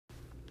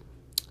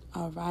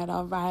All right.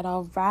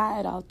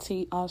 All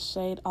tea, all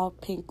shade, all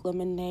pink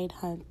lemonade,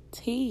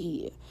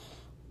 hunty.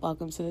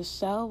 Welcome to the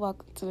show.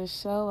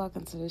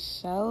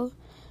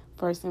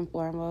 First and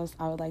foremost,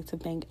 I would like to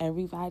thank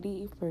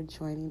everybody for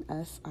joining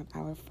us on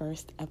our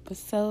first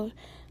episode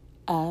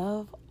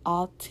of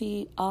All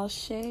Tea, All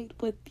Shade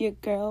with your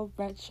girl,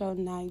 Retro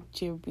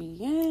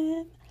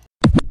Nigerian.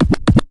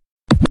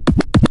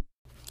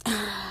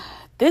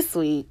 This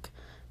week,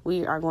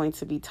 we are going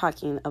to be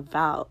talking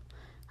about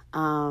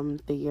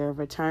the year of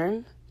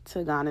return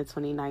to Ghana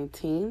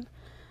 2019.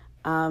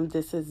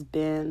 This has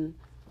been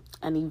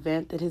an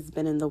event that has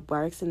been in the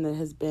works and that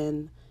has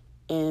been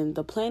in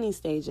the planning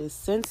stages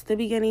since the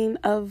beginning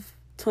of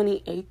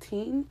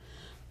 2018.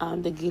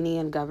 The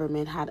Guinean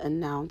government had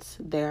announced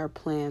their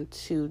plan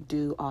to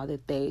do all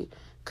that they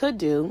could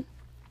do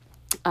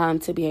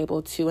to be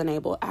able to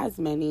enable as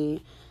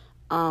many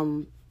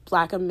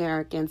Black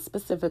Americans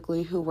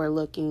specifically who were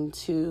looking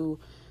to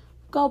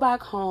go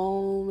back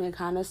home and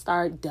kind of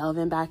start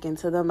delving back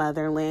into the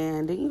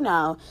motherland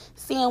and,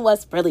 seeing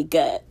what's really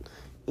good.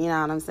 You know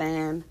what I'm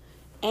saying?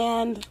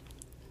 And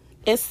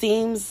it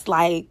seems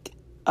like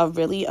a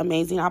really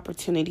amazing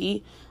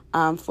opportunity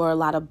for a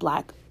lot of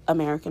Black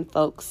American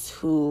folks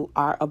who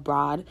are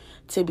abroad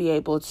to be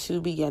able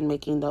to begin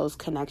making those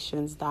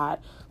connections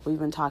that we've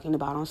been talking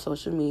about on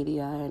social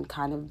media and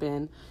kind of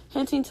been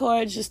hinting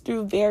towards just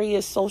through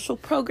various social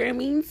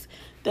programmings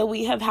that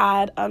we have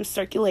had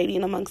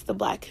circulating amongst the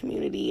Black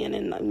community and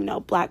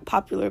in, Black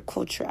popular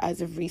culture as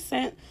of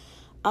recent.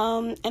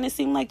 And it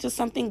seemed like just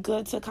something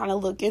good to kind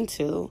of look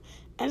into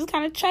and just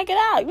kind of check it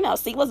out,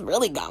 see what's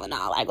really going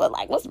on.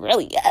 What's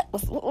really good?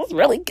 What's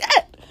really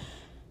good?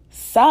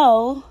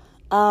 So,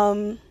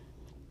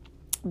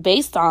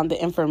 based on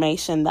the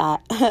information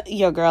that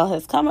your girl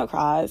has come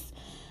across,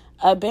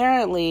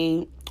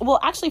 apparently,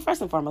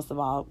 first and foremost of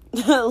all,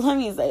 let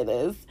me say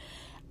this.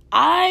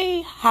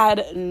 I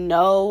had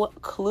no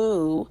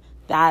clue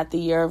that the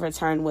year of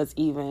return was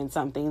even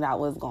something that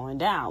was going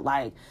down.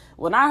 Like,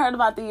 when I heard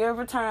about the year of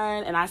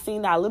return and I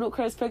seen that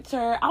Ludacris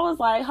picture, I was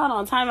like, hold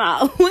on, time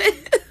out. When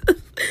did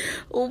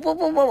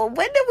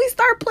we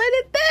start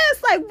planning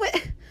this?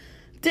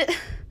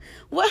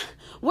 Where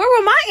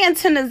were my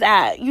antennas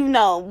at,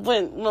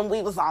 when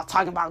we was all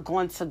talking about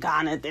going to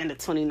Ghana at the end of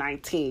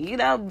 2019,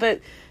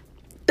 but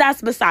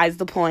that's besides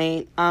the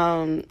point.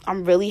 I'm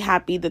really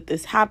happy that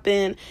this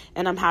happened,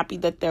 and I'm happy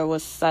that there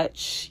was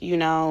such,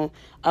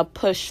 a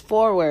push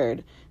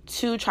forward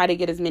to try to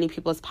get as many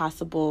people as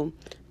possible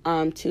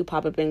to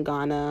pop up in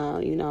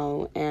Ghana,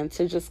 and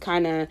to just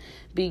kind of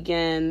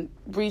begin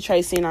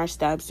retracing our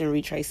steps and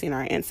retracing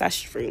our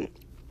ancestry.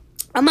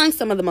 Among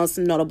some of the most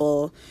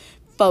notable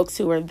folks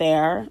who were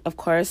there, of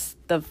course,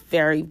 the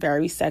very,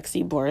 very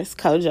sexy Boris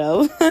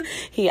Kodjoe.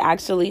 He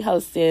actually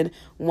hosted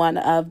one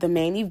of the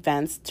main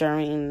events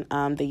during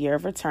the year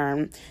of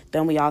return.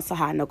 Then we also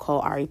had Nicole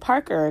Ari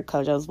Parker,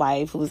 Kodjoe's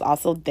wife, who was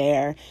also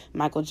there.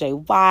 Michael J.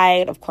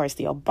 White, of course,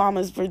 the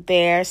Obamas were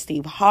there.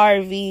 Steve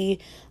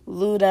Harvey,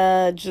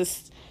 Luda,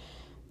 just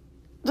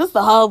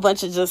a whole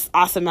bunch of just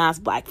awesome-ass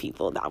Black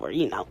people that were,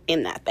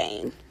 in that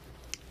thing.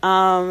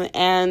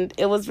 And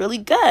it was really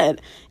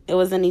good. It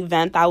was an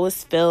event that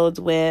was filled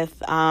with,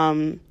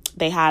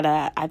 they had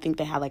an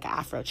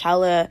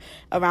Afrochella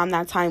around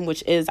that time,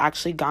 which is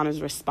actually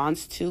Ghana's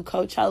response to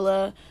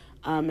Coachella.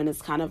 And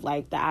it's kind of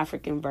like the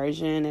African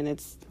version, and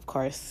it's, of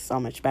course,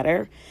 so much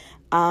better.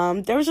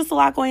 There was just a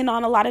lot going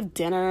on, a lot of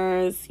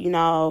dinners,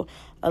 a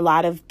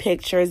lot of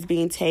pictures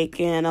being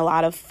taken, a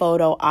lot of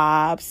photo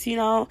ops,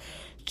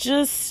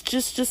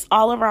 just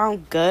all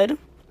around good.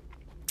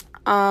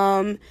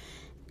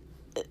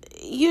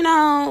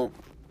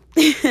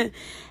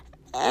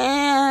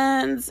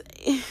 And,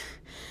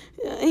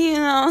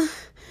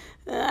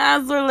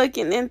 as we're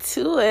looking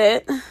into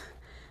it,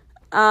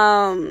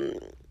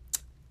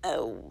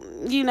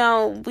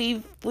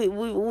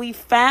 we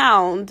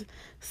found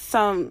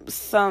some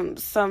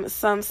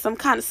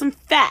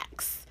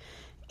facts,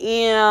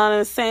 you know what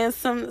I'm saying?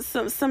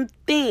 Some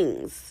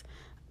things,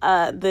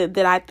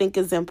 that I think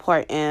is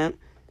important,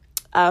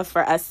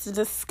 for us to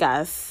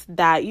discuss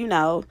that,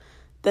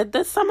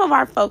 that some of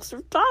our folks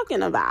are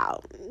talking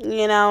about.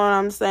 You know what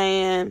I'm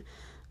saying?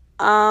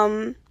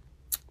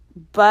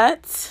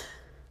 But,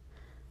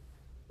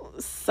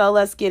 so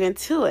let's get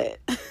into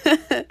it.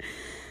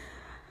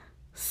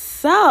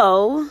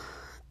 So,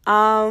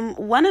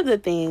 one of the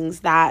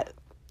things that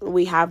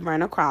we have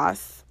run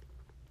across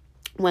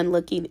when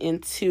looking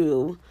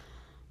into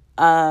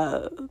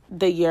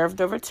the year of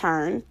the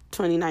return,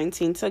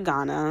 2019 to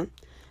Ghana,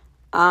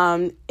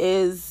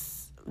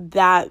 is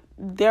that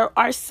there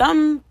are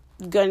some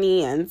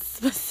Ghanaians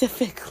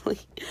specifically,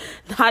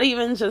 not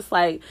even just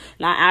not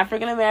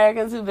African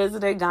Americans who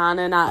visited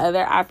Ghana, not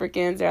other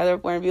Africans or other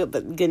foreign people,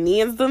 but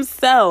Ghanaians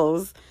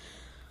themselves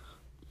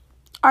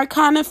are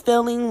kind of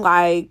feeling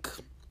like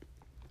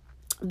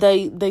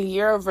the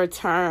year of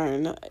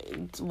return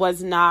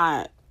was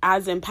not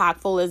as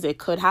impactful as it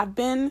could have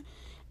been,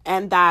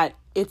 and that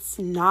it's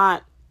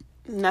not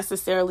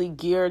necessarily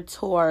geared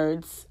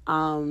towards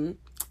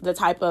the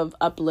type of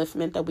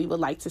upliftment that we would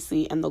like to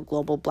see in the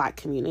global Black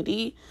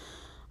community.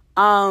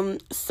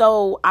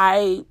 So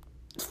I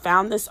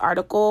found this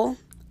article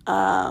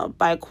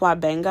by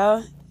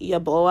Kwabenga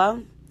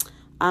Yaboa,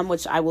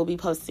 which I will be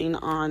posting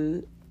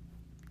on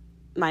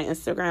my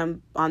Instagram,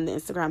 on the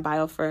Instagram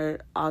bio for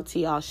All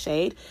Tea, All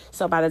Shade.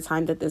 So by the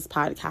time that this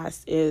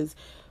podcast is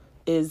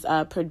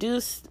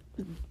produced,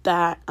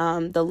 that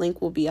the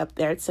link will be up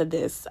there to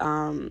this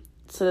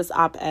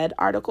op-ed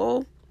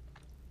article.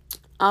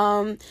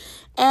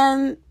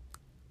 And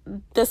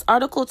this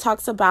article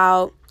talks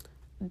about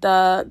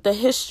the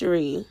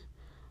history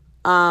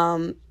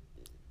of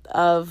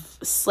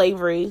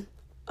slavery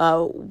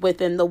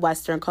within the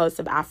western coast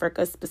of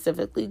Africa,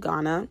 specifically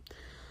Ghana.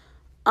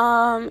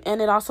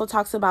 And it also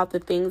talks about the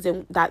things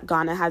that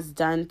Ghana has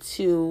done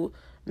to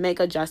make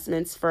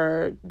adjustments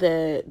for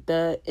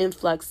the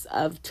influx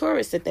of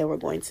tourists that they were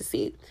going to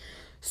see.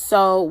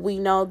 So we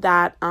know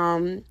that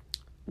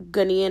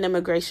Ghanaian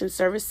Immigration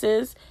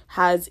Services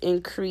has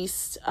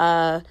increased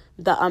the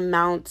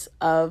amount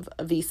of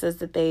visas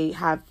that they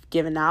have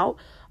given out.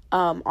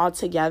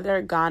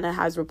 Altogether, Ghana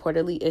has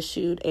reportedly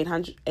issued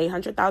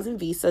 800,000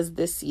 visas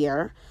this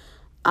year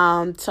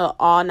to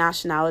all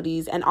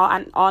nationalities, and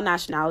all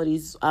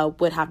nationalities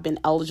would have been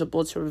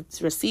eligible to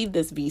receive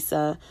this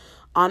visa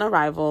on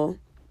arrival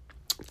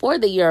for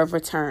the year of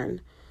return.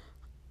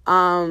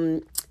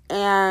 So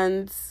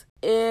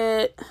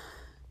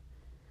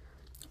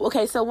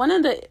one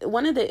of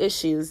the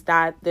issues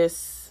that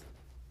this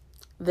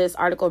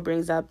article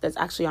brings up, that's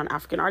actually on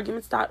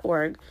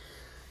africanarguments.org,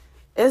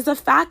 is the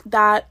fact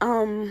that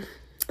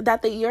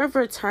that the year of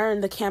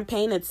return, the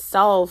campaign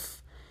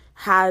itself,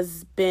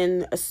 has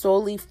been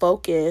solely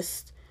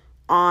focused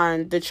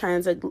on the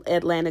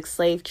transatlantic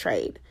slave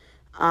trade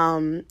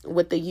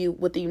with the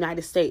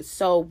United States.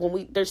 So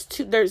there's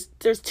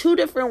two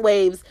different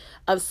waves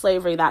of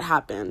slavery that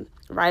happened,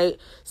 right?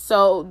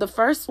 So the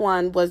first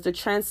one was the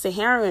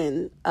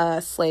trans-Saharan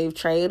slave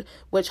trade,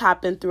 which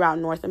happened throughout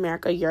North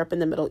America, Europe,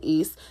 and the Middle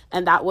East.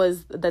 And that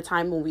was the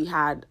time when we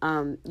had,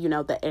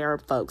 the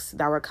Arab folks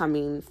that were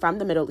coming from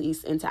the Middle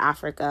East into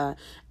Africa,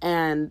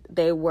 and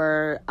they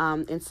were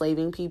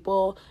enslaving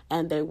people,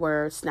 and they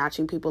were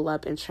snatching people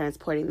up and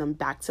transporting them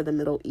back to the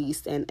Middle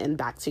East and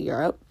back to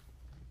Europe.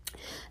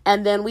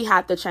 And then we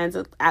had the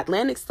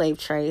transatlantic slave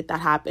trade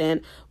that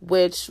happened,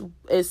 which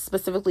is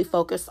specifically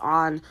focused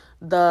on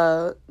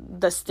the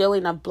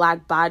stealing of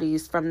Black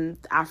bodies from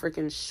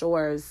African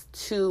shores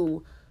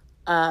to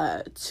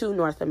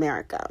North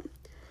America.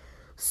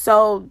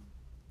 So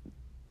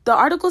the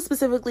article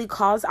specifically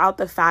calls out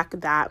the fact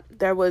that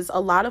there was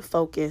a lot of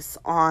focus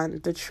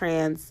on the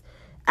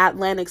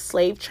transatlantic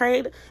slave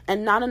trade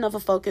and not enough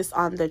of focus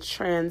on the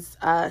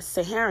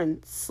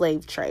trans-Saharan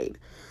slave trade.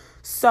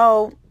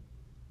 So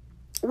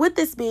with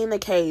this being the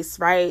case,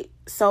 right,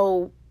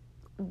 so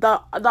the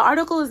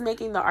article is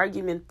making the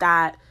argument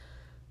that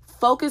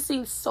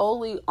focusing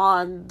solely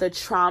on the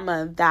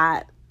trauma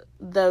that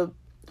the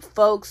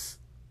folks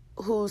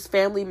whose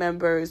family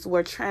members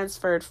were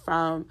transferred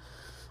from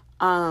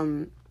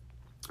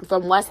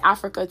West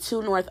Africa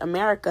to North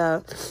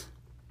America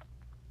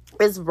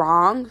is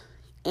wrong,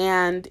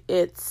 and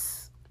it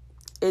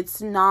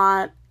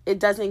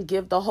doesn't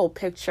give the whole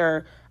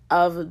picture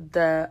of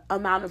the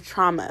amount of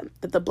trauma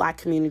that the Black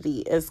community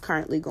is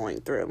currently going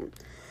through.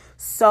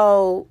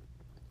 So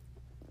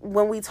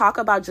when we talk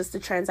about just the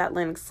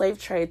transatlantic slave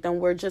trade, then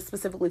we're just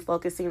specifically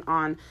focusing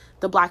on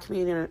the Black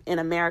community in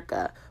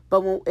America.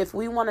 But if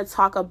we want to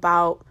talk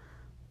about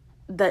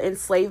the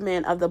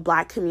enslavement of the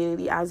Black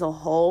community as a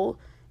whole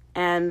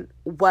and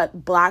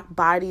what Black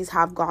bodies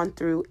have gone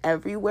through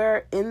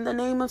everywhere in the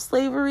name of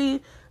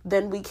slavery,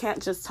 then we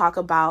can't just talk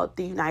about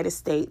the United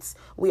States.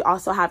 We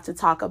also have to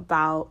talk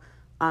about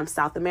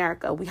South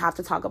America. We have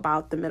to talk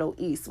about the Middle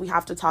East. We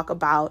have to talk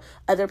about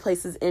other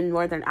places in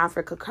Northern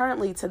Africa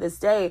currently to this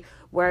day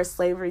where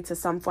slavery to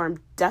some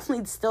form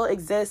definitely still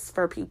exists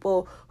for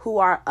people who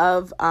are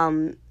of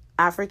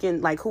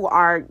African, who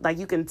are,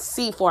 you can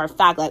see for a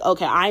fact,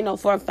 okay, I know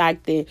for a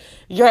fact that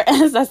your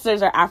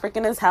ancestors are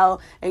African as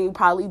hell, and you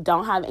probably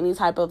don't have any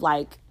type of,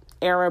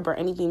 Arab or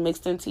anything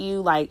mixed into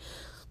you,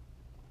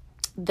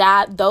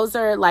 that those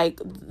are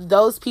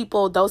those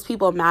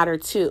people matter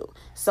too.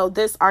 So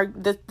this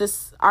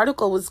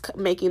article was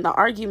making the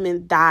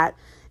argument that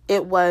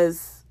it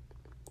was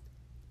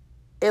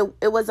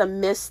a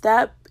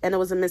misstep and it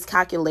was a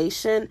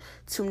miscalculation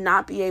to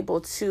not be able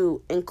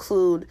to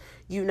include,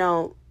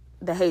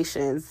 the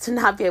Haitians, to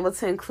not be able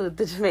to include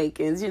the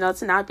Jamaicans,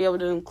 to not be able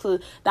to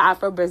include the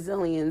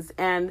Afro-Brazilians.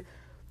 And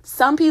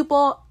some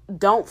people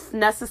don't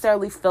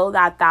necessarily feel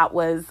that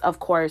was, of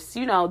course,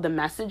 the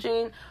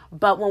messaging.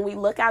 But when we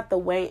look at the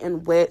way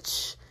in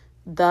which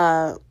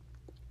the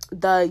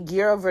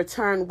year of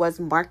return was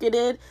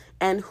marketed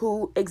and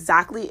who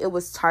exactly it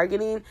was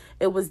targeting,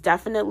 it was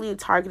definitely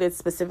targeted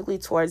specifically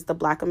towards the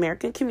Black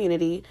American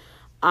community.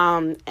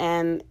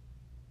 And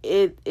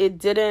it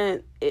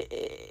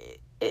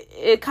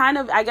it kind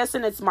of, I guess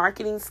in its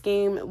marketing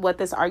scheme, what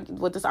this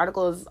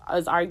article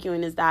is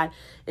arguing is that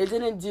it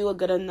didn't do a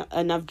good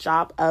enough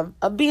job of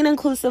being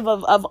inclusive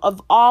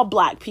of all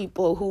Black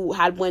people who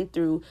had went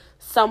through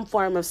some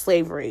form of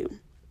slavery.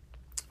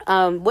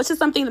 Which is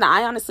something that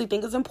I honestly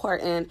think is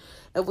important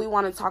if we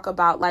want to talk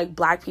about like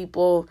Black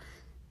people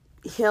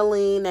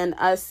healing and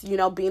us,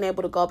 being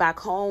able to go back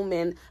home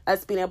and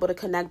us being able to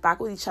connect back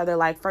with each other.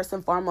 Like, first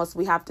and foremost,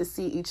 we have to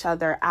see each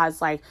other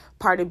as like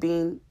part of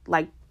being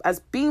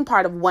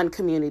part of one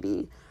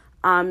community,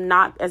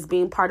 not as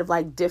being part of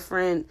like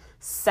different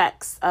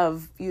sects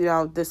of,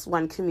 this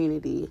one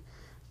community.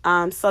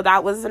 So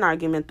that was an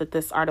argument that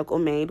this article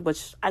made,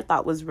 which I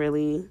thought was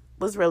really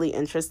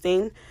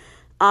interesting.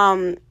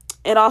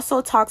 It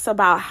also talks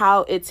about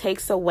how it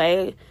takes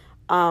away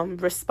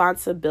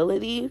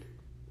responsibility.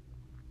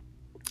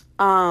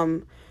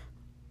 It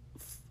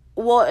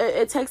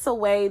takes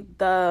away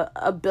the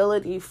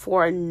ability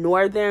for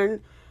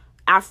Northern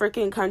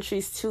African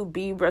countries to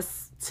be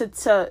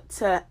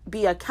to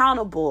be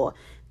accountable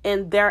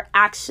in their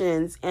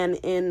actions and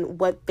in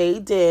what they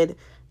did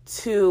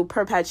to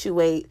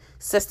perpetuate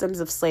systems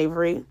of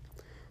slavery.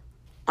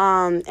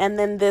 And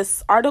then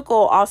this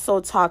article also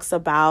talks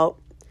about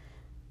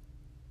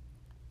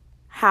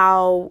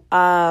how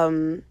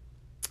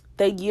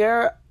the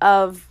year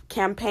of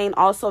campaign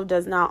also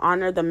does not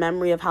honor the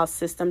memory of how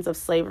systems of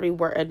slavery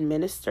were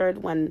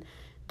administered when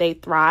they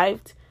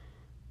thrived.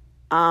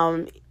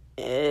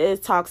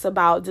 It talks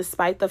about,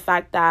 despite the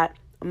fact that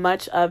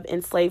much of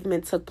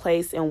enslavement took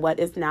place in what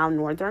is now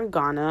northern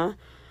Ghana,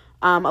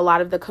 a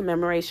lot of the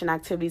commemoration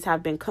activities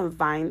have been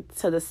confined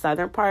to the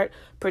southern part,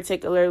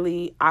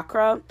 particularly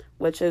Accra,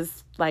 which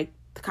is like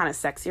the kind of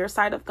sexier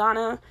side of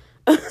Ghana.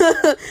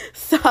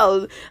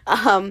 So,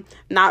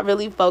 not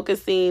really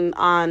focusing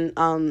on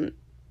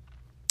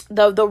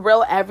the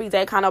real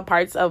everyday kind of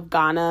parts of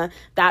Ghana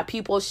that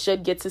people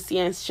should get to see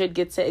and should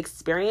get to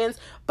experience,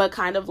 but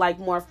kind of like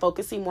more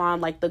focusing more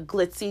on like the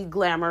glitzy,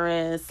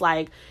 glamorous,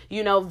 like,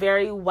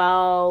 very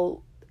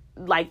well,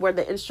 like where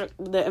the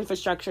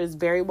infrastructure is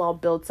very well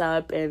built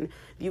up, and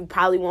you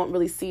probably won't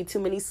really see too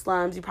many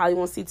slums. You probably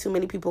won't see too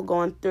many people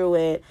going through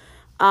it.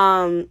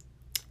 And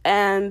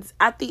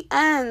at the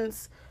end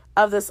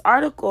of this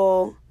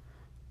article,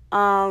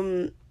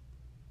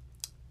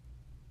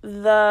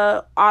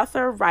 the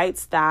author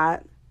writes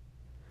that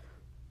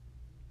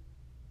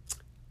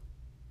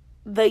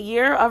the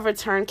Year of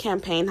Return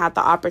campaign had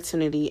the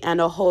opportunity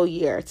and a whole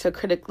year to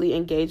critically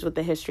engage with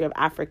the history of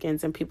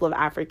Africans and people of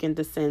African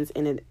descent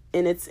in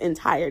its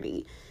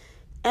entirety.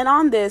 And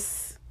on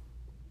this,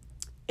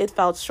 it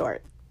fell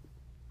short,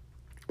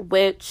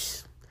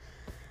 which,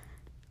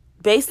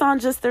 based on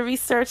just the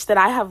research that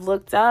I have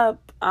looked up,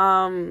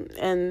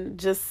 and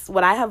just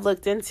what I have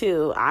looked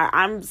into,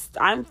 I'm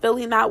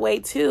feeling that way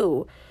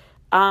too.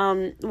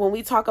 When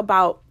we talk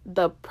about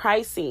the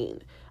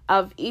pricing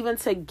of even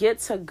to get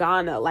to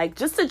Ghana, like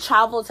just to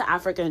travel to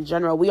Africa in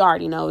general, we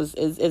already know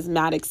is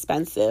mad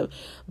expensive.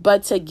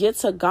 But to get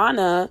to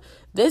Ghana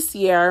this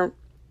year,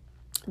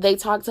 they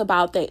talked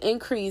about the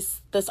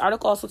increase. This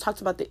article also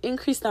talked about the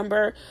increase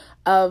in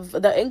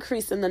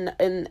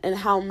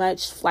how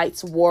much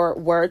flights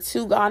were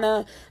to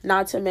Ghana,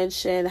 not to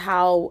mention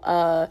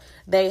how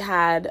they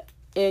had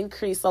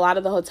increased, a lot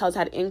of the hotels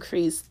had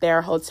increased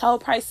their hotel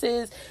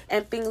prices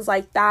and things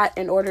like that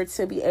in order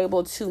to be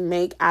able to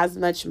make as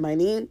much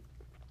money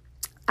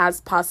as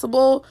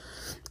possible.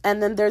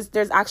 And then there's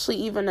actually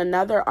even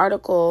another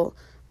article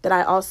that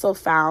I also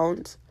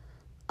found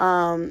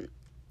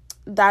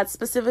that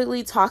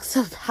specifically talks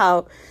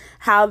about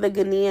how the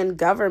Ghanaian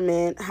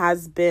government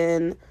has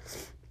been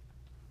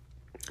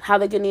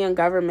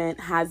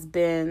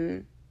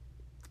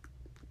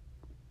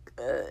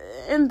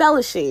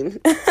embellishing.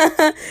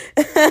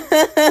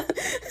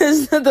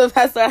 Is the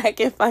best word I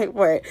can find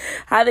for it.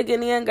 How the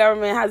Ghanaian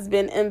government has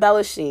been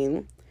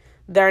embellishing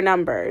their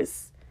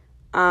numbers.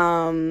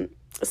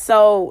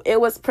 So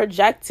it was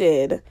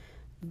projected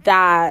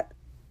that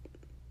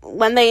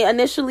when they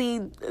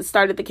initially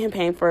started the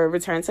campaign for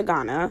Return to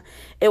Ghana,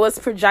 it was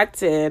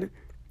projected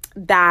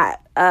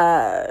that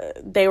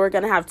they were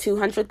going to have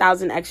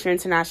 200,000 extra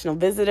international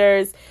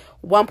visitors,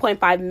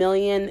 1.5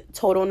 million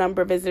total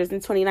number of visitors in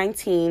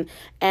 2019,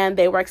 and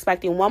they were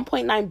expecting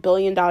 $1.9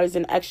 billion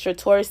in extra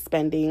tourist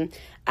spending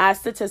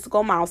as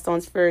statistical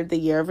milestones for the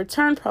Year of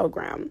Return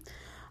program.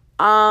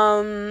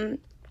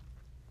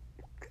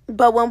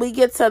 But when we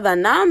get to the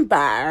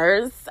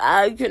numbers,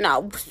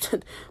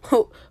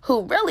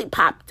 who really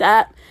popped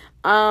up,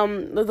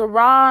 the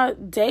raw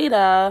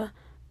data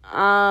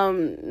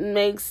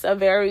makes a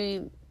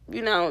very,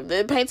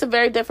 it paints a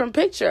very different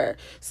picture.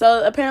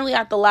 So apparently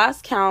at the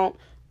last count,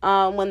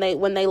 when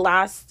they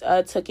last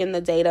took in the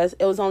data,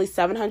 it was only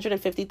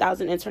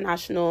 750,000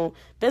 international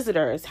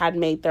visitors had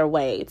made their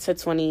way to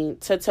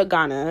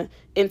Ghana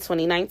in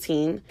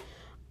 2019.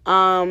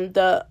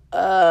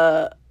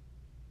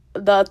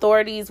 The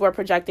authorities were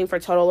projecting for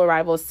total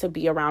arrivals to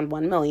be around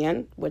 1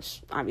 million,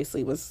 which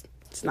obviously it's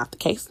not the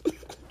case.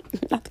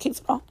 Not the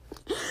case at all.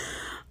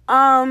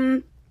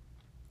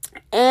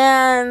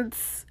 And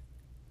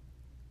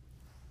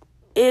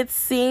it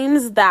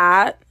seems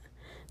that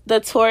the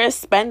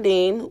tourist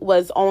spending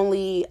was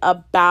only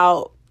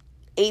about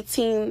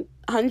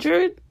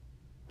 1,800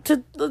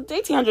 to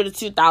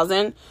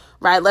 2,000,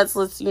 right? Let's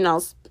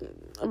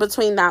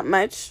between that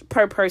much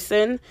per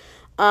person.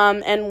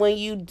 And when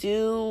you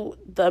do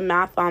the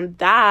math on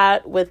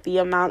that with the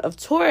amount of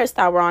tourists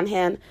that were on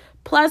hand,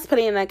 plus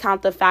putting into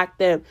account the fact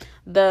that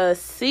the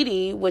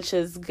cedi, which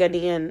is the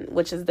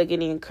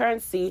Guinean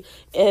currency,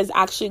 has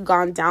actually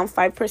gone down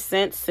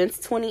 5% since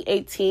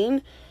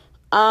 2018.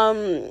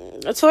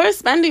 Tourist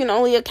spending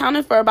only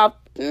accounted for about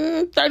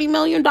 $30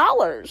 million.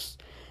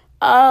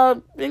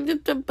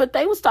 But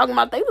they was talking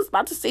about they was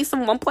about to see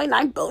some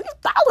 $1.9 billion,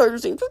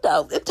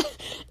 and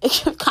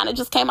it kind of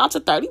just came out to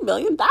 $30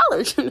 million.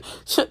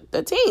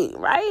 The team,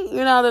 right?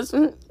 That's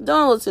doing a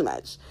little too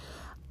much.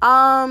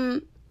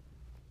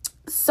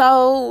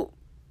 So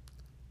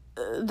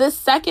this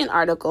second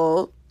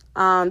article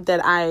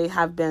that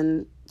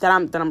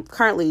I'm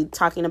currently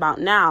talking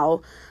about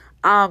now,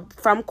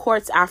 from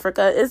Quartz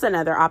Africa, is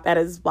another op-ed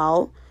as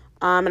well.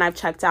 And I've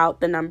checked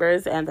out the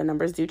numbers, and the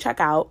numbers do check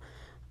out.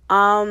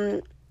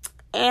 And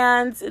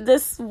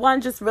this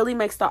one just really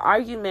makes the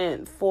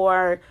argument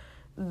for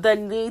the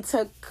need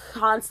to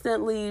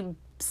constantly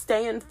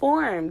stay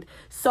informed.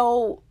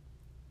 So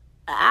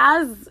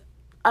as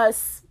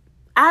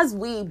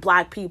we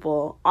Black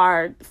people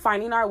are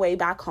finding our way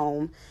back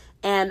home,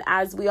 and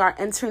as we are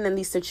entering in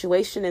these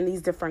situations in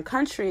these different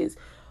countries,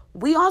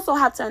 we also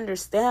have to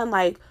understand,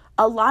 like,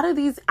 a lot of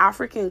these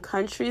African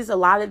countries, a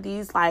lot of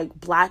these like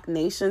Black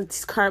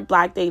nations,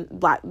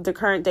 the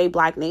current day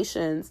Black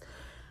nations,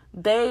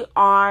 they're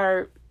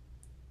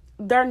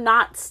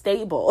not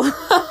stable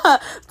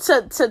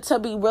to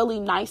be really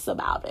nice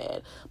about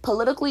it.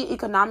 Politically,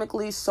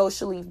 economically,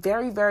 socially,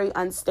 very, very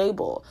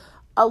unstable.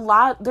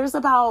 There's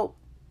about,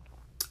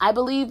 I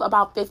believe,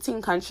 about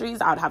 15 countries.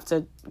 I would have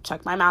to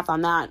check my math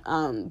on that.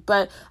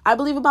 But I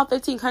believe about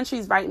 15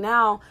 countries right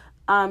now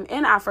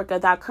in Africa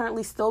that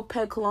currently still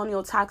pay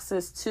colonial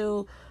taxes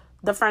to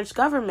the French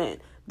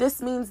government.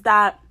 This means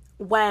that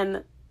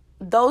when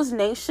those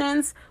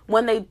nations,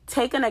 when they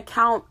take an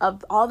account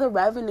of all the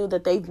revenue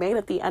that they've made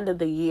at the end of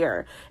the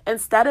year,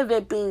 instead of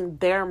it being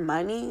their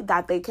money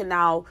that they can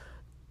now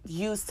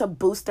use to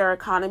boost their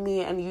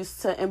economy and use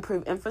to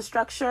improve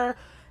infrastructure,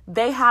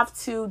 they have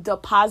to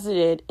deposit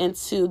it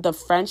into the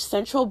French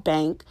central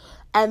bank.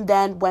 And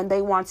then when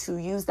they want to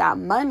use that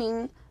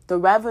money, the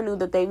revenue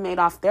that they've made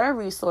off their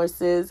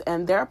resources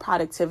and their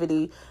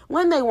productivity,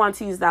 when they want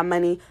to use that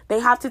money, they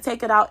have to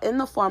take it out in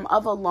the form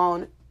of a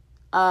loan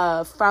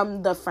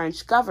from the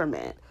French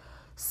government.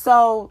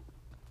 So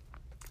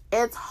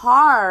it's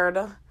hard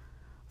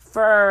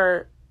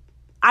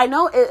I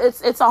know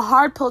it's a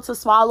hard pill to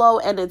swallow,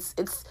 and it's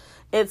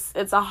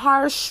a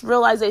harsh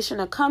realization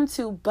to come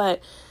to,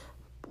 but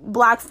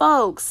Black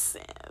folks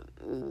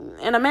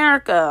in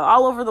America,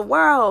 all over the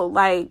world,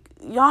 like,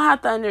 y'all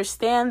have to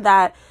understand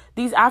that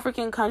these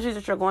African countries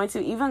that you're going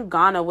to, even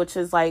Ghana, which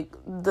is like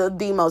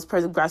the most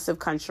progressive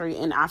country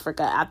in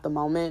Africa at the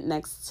moment,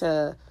 next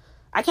to,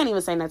 I can't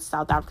even say next to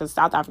South Africa.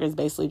 South Africa is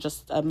basically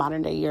just a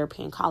modern day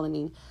European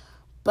colony.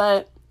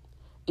 But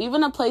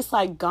even a place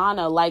like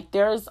Ghana, like,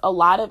 there's a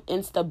lot of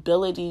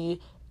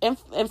instability,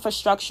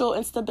 infrastructural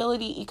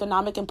instability,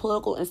 economic and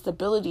political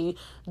instability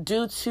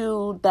due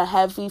to the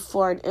heavy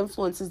foreign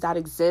influences that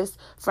exist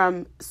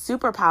from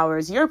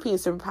superpowers, European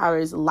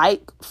superpowers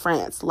like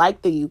France,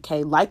 like the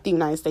UK, like the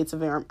United States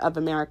of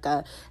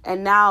America.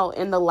 And now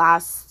in the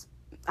last,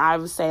 I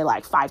would say,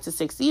 like 5 to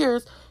 6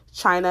 years,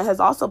 China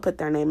has also put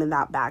their name in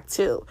that bag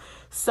too.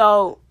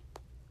 So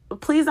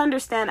please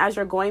understand, as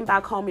you're going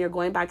back home, you're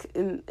going back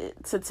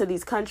to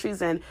these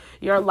countries, and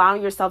you're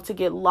allowing yourself to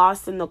get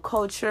lost in the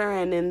culture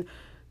and in,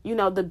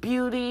 the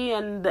beauty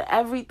and the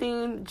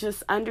everything.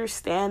 Just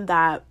understand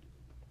that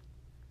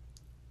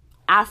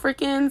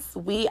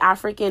we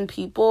African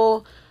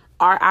people,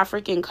 our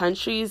African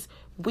countries,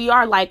 we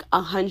are like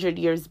 100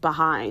 years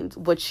behind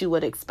what you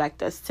would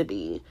expect us to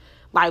be.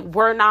 Like,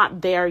 we're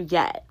not there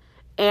yet.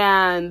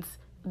 And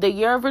the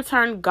Year of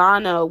Return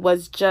Ghana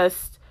was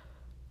just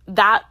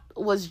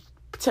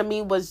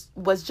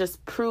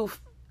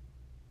proof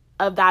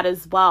of that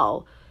as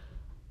well.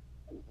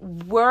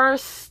 We're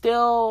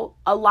still,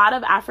 a lot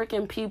of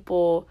African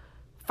people,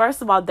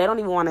 first of all, they don't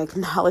even want to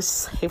acknowledge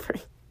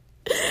slavery.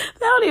 They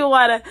don't even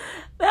want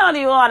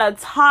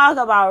to talk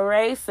about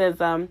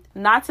racism,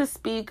 not to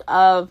speak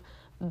of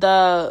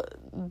the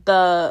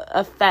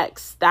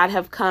effects that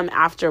have come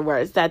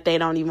afterwards that they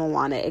don't even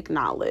want to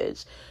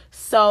acknowledge.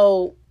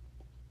 So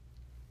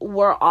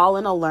we're all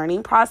in a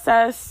learning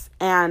process,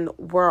 and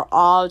we're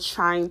all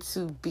trying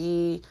to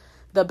be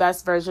the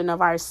best version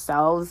of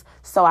ourselves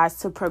so as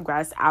to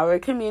progress our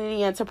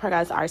community and to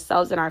progress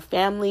ourselves and our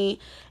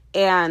family.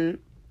 And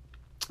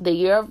the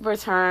Year of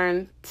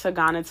Return to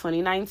Ghana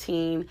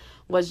 2019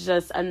 was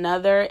just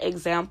another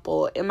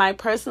example, in my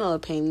personal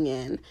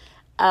opinion,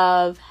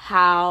 of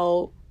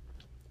how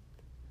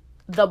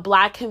the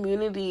Black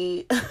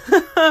community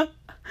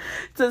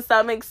to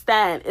some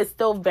extent, is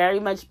still very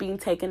much being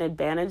taken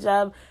advantage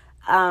of,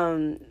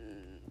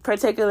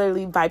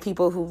 particularly by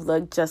people who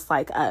look just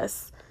like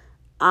us.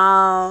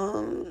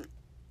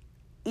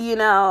 You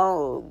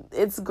know,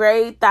 it's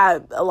great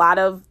that a lot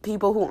of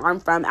people who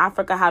aren't from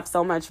Africa have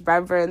so much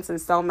reverence and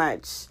so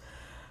much,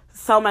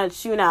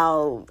 you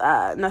know,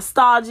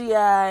 nostalgia,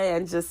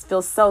 and just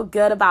feel so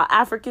good about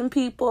African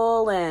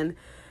people. And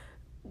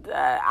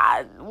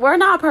we're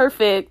not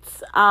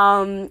perfect.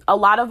 A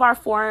lot of our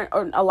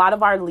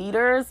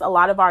leaders, a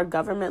lot of our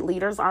government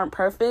leaders aren't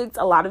perfect.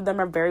 A lot of them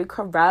are very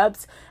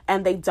corrupt,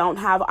 and they don't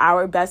have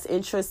our best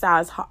interests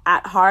at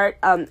heart,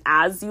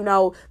 as, you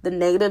know, the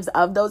natives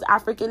of those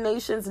African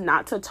nations,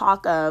 not to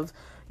talk of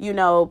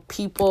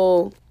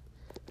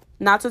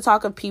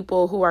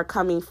people who are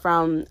coming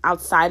from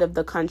outside of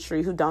the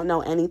country, who don't know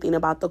anything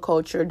about the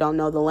culture, don't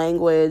know the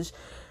language,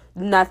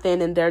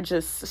 nothing, and they're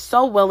just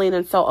so willing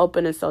and so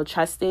open and so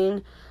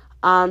trusting.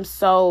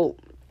 So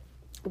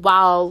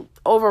while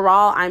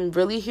overall I'm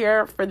really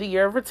here for the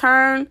year of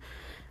return,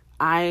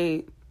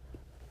 I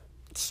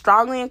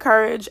strongly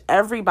encourage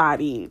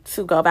everybody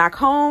to go back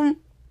home,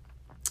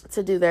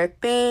 to do their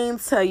thing,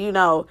 to, you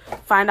know,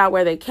 find out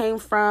where they came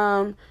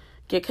from,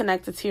 get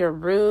connected to your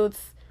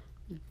roots,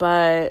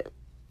 but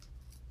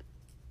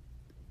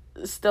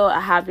still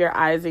have your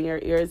eyes and your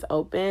ears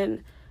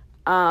open.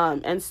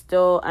 And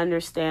still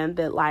understand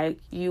that, like,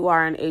 you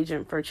are an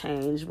agent for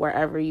change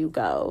wherever you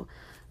go.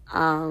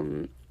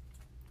 And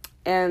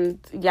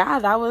yeah,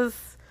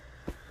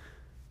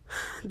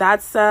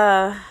 that's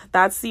the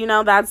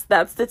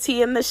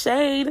tea in the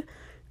shade,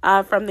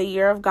 from the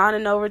year of Gone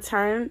and No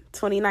Return,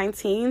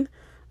 2019.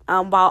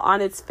 While on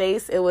its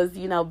face, it was,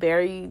 you know,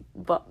 very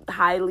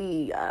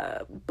highly,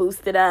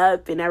 boosted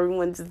up, and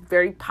everyone's just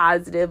very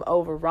positive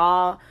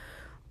overall.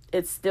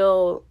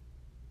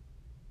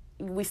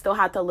 We still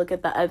have to look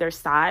at the other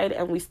side,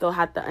 and we still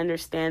have to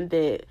understand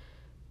that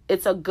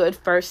it's a good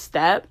first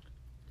step,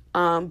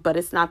 but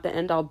it's not the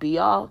end all be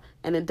all,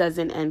 and it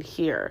doesn't end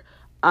here.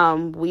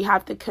 We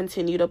have to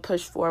continue to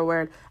push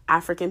forward.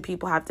 African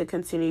people have to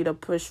continue to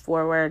push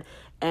forward,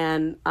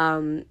 and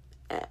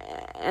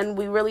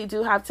we really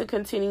do have to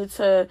continue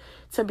to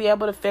be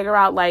able to figure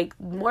out, like,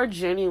 more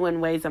genuine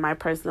ways, in my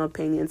personal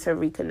opinion, to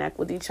reconnect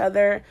with each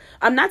other.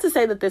 Not to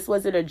say that this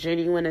wasn't a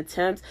genuine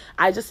attempt.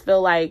 I just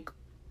feel like,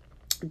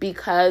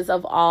 because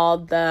of all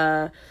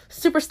the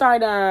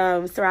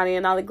superstardom surrounding,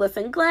 and all the glitz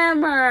and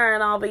glamour,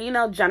 and all the, you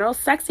know, general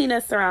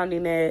sexiness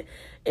surrounding it,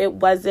 it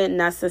wasn't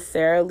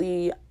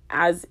necessarily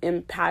as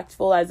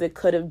impactful as it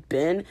could have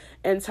been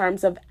in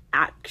terms of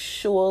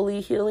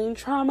actually healing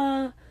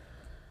trauma.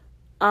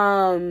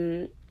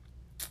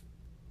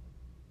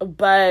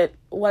 But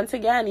once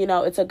again, you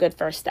know, it's a good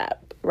first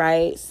step,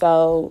 right?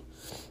 So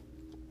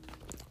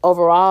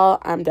overall,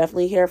 I'm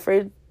definitely here for,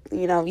 you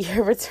know,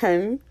 your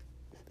return.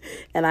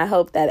 And I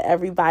hope that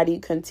everybody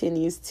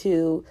continues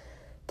to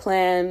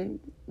plan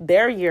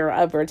their year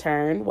of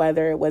return,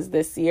 whether it was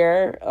this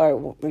year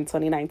or in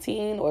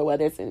 2019, or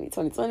whether it's in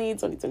 2020,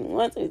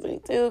 2021,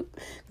 2022.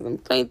 Because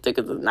plane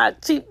tickets is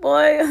not cheap,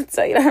 boy. I'll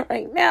tell you that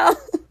right now.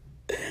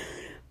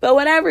 But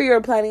whenever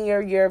you're planning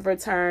your year of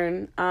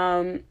return,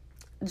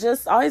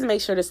 just always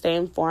make sure to stay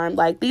informed.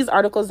 Like, these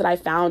articles that I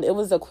found, it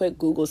was a quick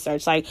Google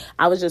search. Like,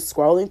 I was just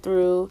scrolling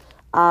through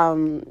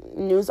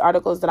news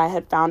articles that I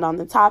had found on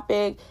the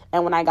topic,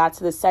 and when I got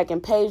to the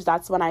second page,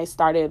 that's when I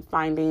started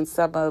finding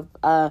some of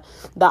the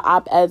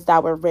op-eds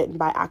that were written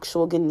by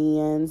actual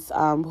Ghanaians,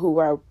 who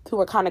were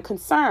kind of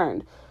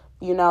concerned,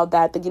 you know,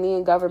 that the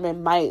Ghanaian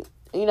government might,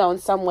 you know, in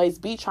some ways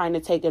be trying to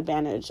take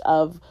advantage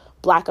of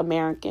Black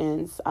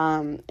Americans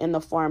in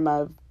the form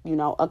of, you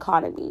know,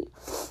 economy.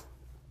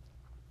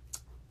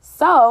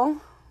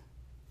 So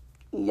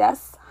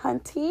yes,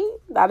 hunty,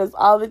 that is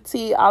all the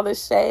tea, all the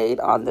shade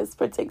on this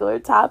particular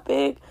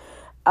topic.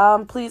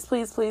 Please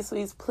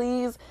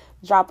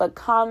drop a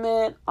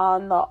comment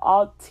on the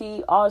All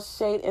Tea, All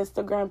Shade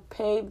Instagram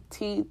page,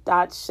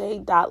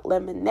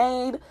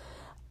 tea.shade.lemonade.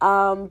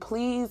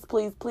 Please,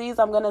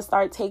 I'm going to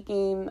start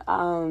taking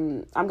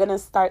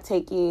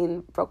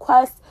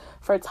requests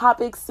for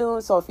topics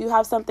soon. So if you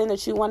have something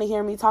that you want to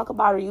hear me talk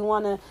about, or you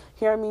want to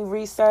hear me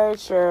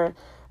research, or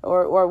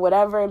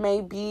whatever it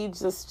may be,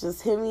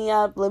 just hit me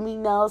up, let me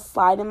know,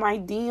 slide in my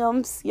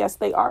DMs. Yes,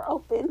 they are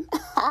open.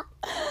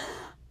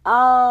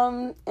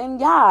 And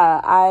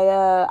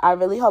yeah, I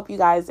really hope you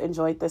guys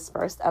enjoyed this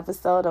first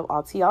episode of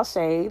All Tea, All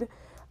Shade.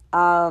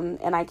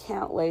 And I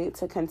can't wait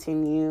to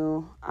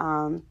continue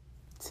to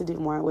do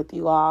more with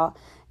you all.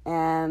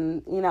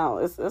 And, you know,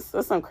 it's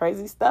some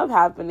crazy stuff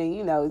happening.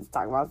 You know, he's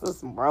talking about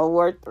some World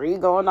War III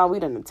going on. We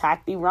done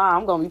attacked Iran.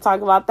 I'm going to be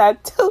talking about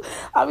that too.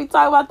 I'll be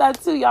talking about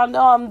that too. Y'all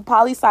know I'm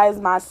poli-sci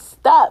is my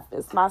stuff.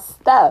 It's my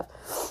stuff.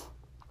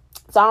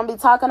 So I'm going to be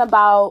talking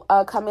about,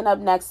 coming up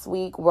next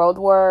week, World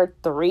War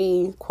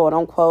III, quote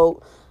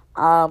unquote,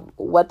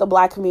 what the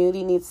Black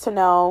community needs to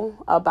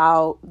know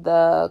about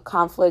the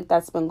conflict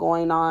that's been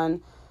going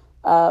on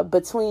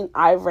between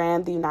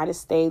Iran, the United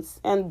States,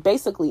 and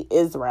basically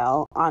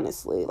Israel,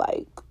 honestly,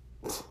 like,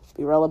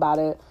 be real about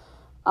it.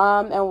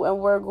 And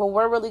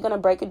we're really going to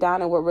break it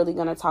down, and we're really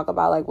going to talk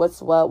about, like,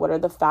 what's what are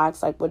the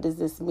facts, like, what does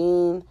this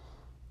mean?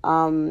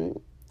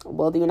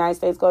 Will the United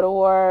States go to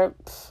war?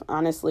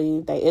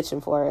 Honestly, they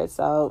itching for it.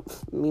 So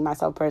me,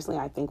 myself, personally,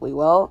 I think we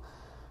will.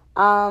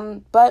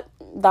 But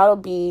that'll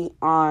be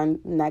on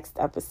next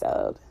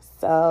episode.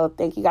 So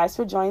thank you guys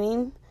for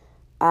joining.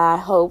 I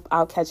hope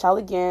I'll catch y'all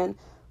again.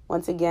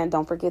 Once again,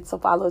 don't forget to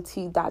follow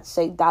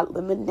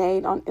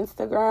t.shake.lemonade on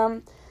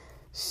Instagram.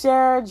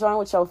 Share, join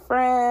with your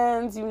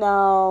friends,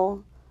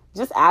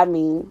 just add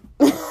me.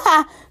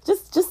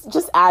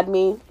 just add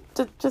me.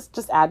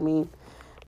 Just add me.